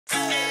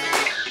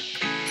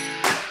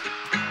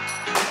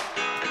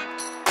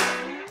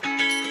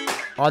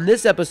On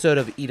this episode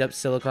of Eat Up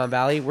Silicon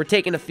Valley, we're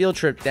taking a field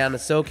trip down to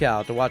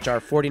SoCal to watch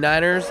our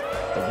 49ers,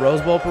 the Rose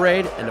Bowl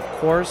parade, and of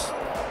course,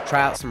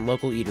 try out some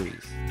local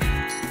eateries.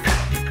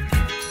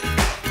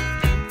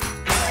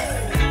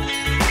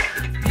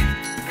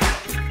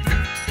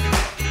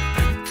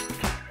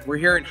 We're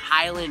here in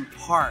Highland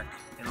Park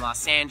in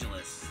Los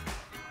Angeles.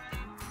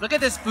 Look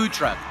at this food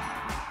truck.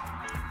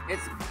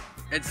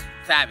 It's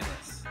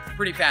fabulous,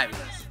 pretty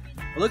fabulous.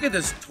 But look at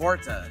this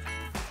torta.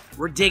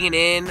 We're digging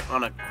in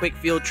on a quick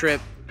field trip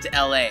to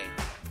LA.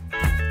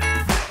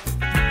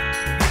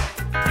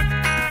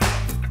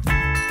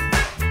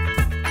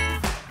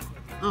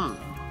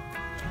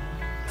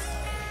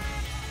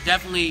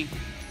 Definitely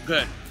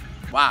good.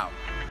 Wow.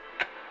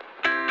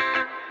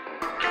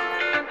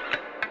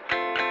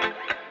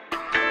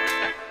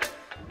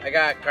 I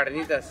got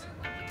carnitas,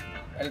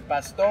 el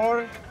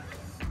pastor,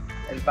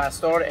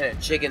 and a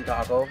chicken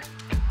taco.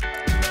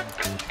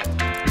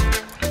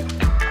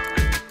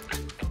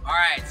 All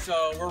right,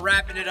 so we're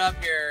wrapping it up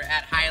here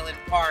at Highland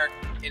Park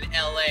in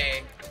LA.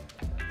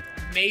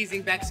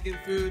 Amazing Mexican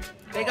food.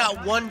 They got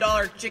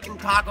 $1 chicken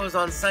tacos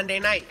on Sunday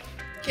night.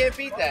 Can't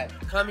beat that.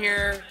 Come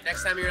here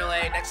next time you're in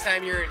LA, next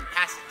time you're in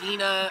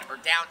Pasadena or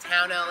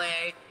downtown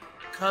LA,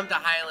 come to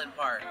Highland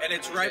Park. And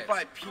it's right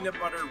by Peanut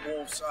Butter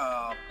Wolf's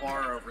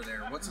bar over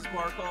there. What's his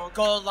bar called?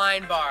 Gold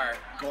Line Bar.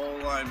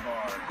 Gold Line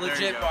Bar.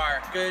 Legit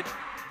bar. Good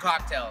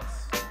cocktails.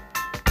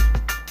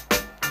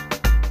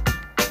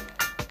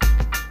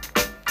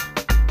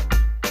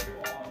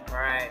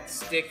 Alright,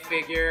 stick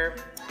figure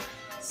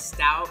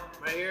stout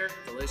right here.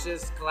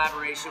 Delicious.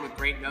 Collaboration with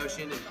Great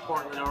Notion in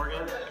Portland,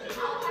 Oregon.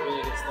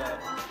 Really good stuff.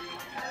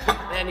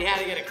 Man, you had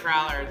to get a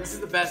crowler. This is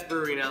the best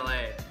brewery in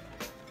LA.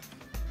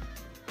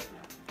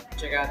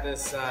 Check out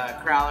this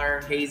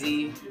crowler,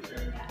 hazy.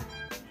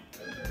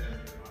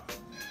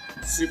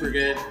 Super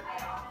good.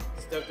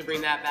 Stoked to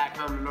bring that back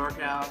home to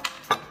NorCal.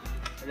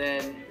 And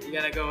then you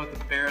gotta go with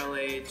the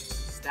barrel-aged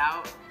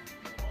stout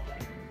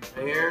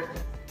right here.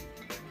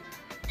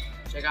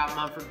 Check out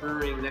Mumford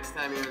Brewing next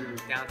time you're in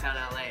downtown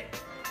LA.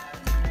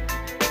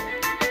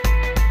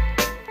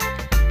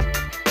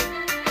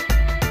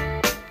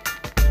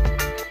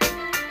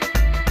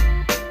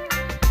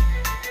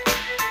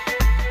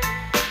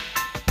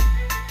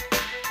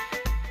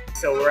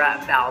 So we're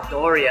at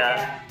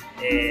Baldoria,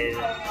 and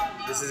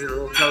this is in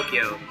Little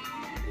Tokyo,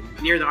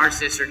 near the Arts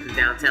District in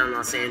downtown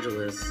Los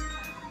Angeles.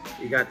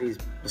 You got these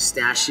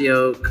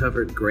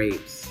pistachio-covered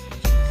grapes.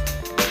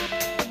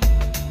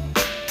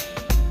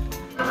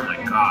 Oh my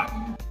god.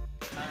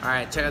 All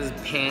right, check out this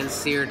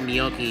pan-seared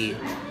gnocchi.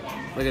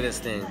 Look at this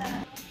thing.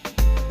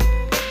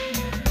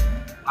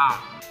 Wow.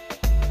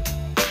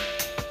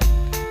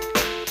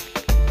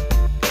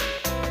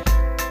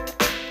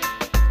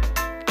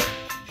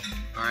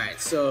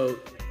 So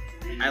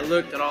I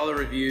looked at all the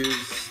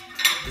reviews.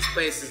 This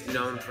place is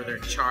known for their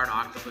charred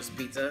octopus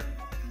pizza.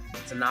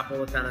 It's a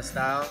Napolitana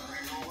style.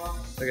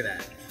 Look at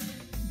that.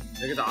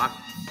 Look at the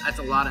that's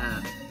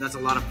a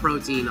lot of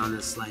protein on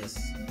this slice.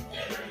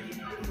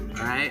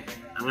 All right,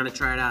 I'm gonna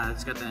try it out.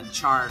 It's got that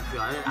charred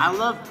feel. I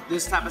love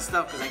this type of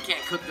stuff because I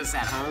can't cook this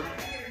at home.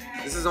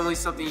 This is only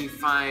something you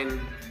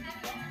find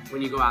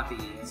when you go out to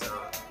eat.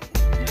 So.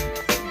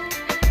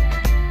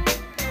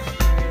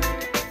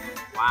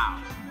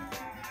 Wow.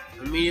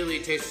 Immediately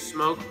taste the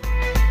smoke.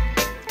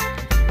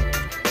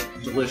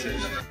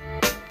 Delicious.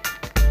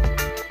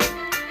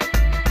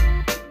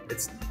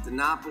 It's the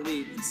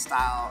Napoli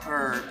style,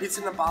 or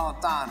pizza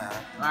napolitana.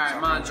 All right,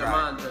 mangia.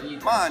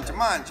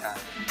 Mangia.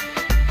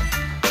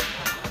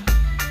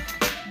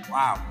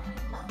 Wow.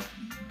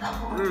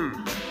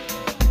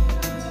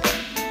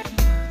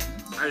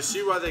 I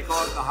see why they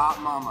call it the hot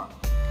mama.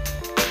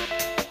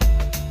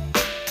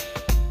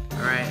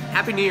 All right,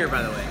 Happy New Year,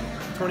 by the way.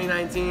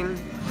 2019.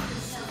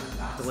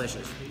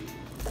 Delicious.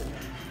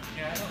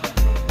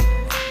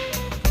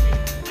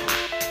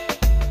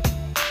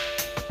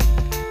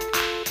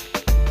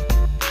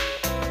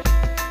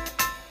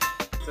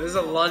 So this is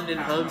a London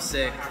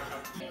homesick.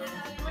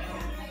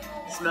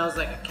 It smells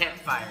like a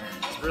campfire.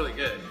 It's really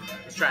good.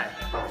 Let's try it.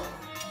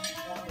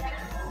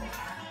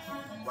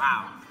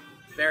 Wow.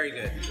 Very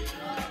good.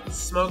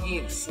 Smoky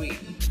and sweet.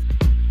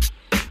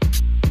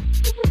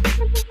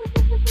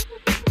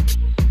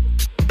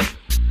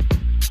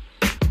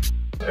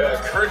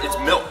 Curd is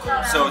milk,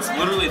 so it's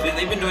literally,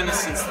 they've been doing this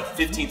since the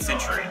 15th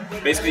century.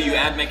 Basically, you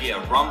add maybe a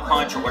rum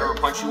punch or whatever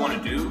punch you want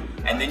to do,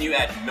 and then you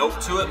add milk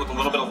to it with a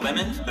little bit of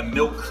lemon. The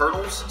milk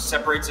curdles,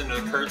 separates into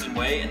the curds and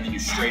whey, and then you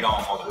straight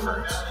off all the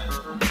curds.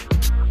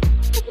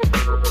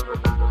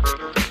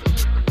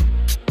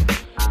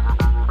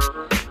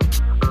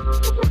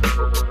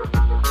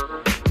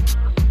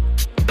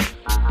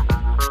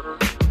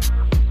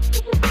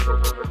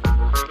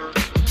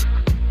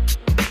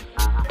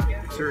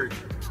 Serg.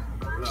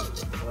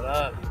 What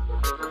up?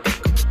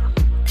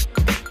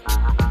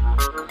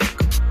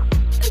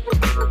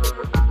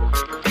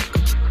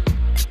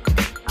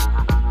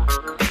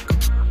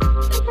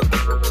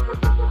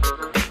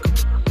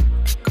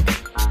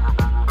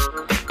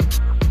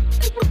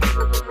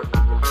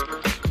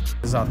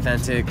 This is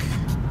authentic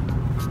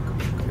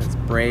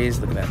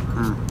braised. Look at that.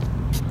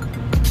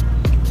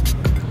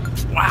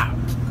 Wow.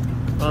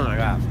 Oh my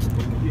god.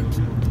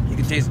 You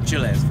can taste the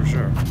chiles for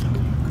sure.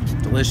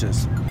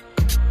 Delicious.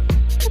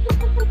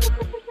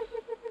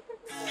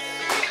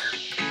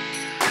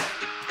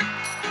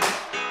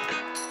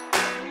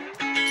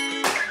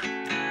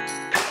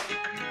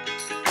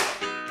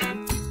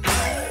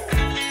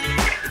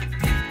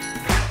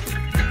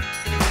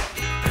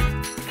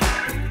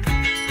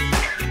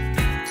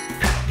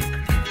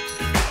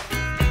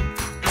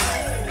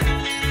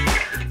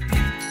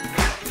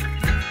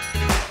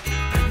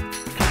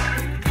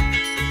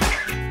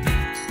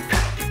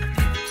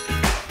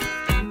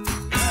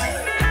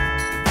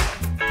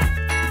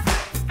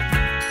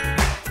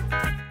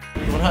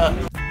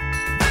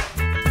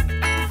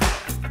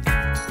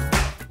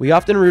 We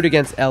often root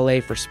against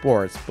LA for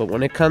sports, but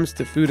when it comes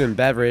to food and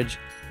beverage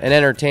and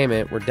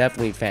entertainment, we're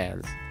definitely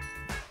fans.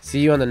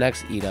 See you on the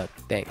next Eat Up.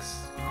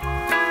 Thanks.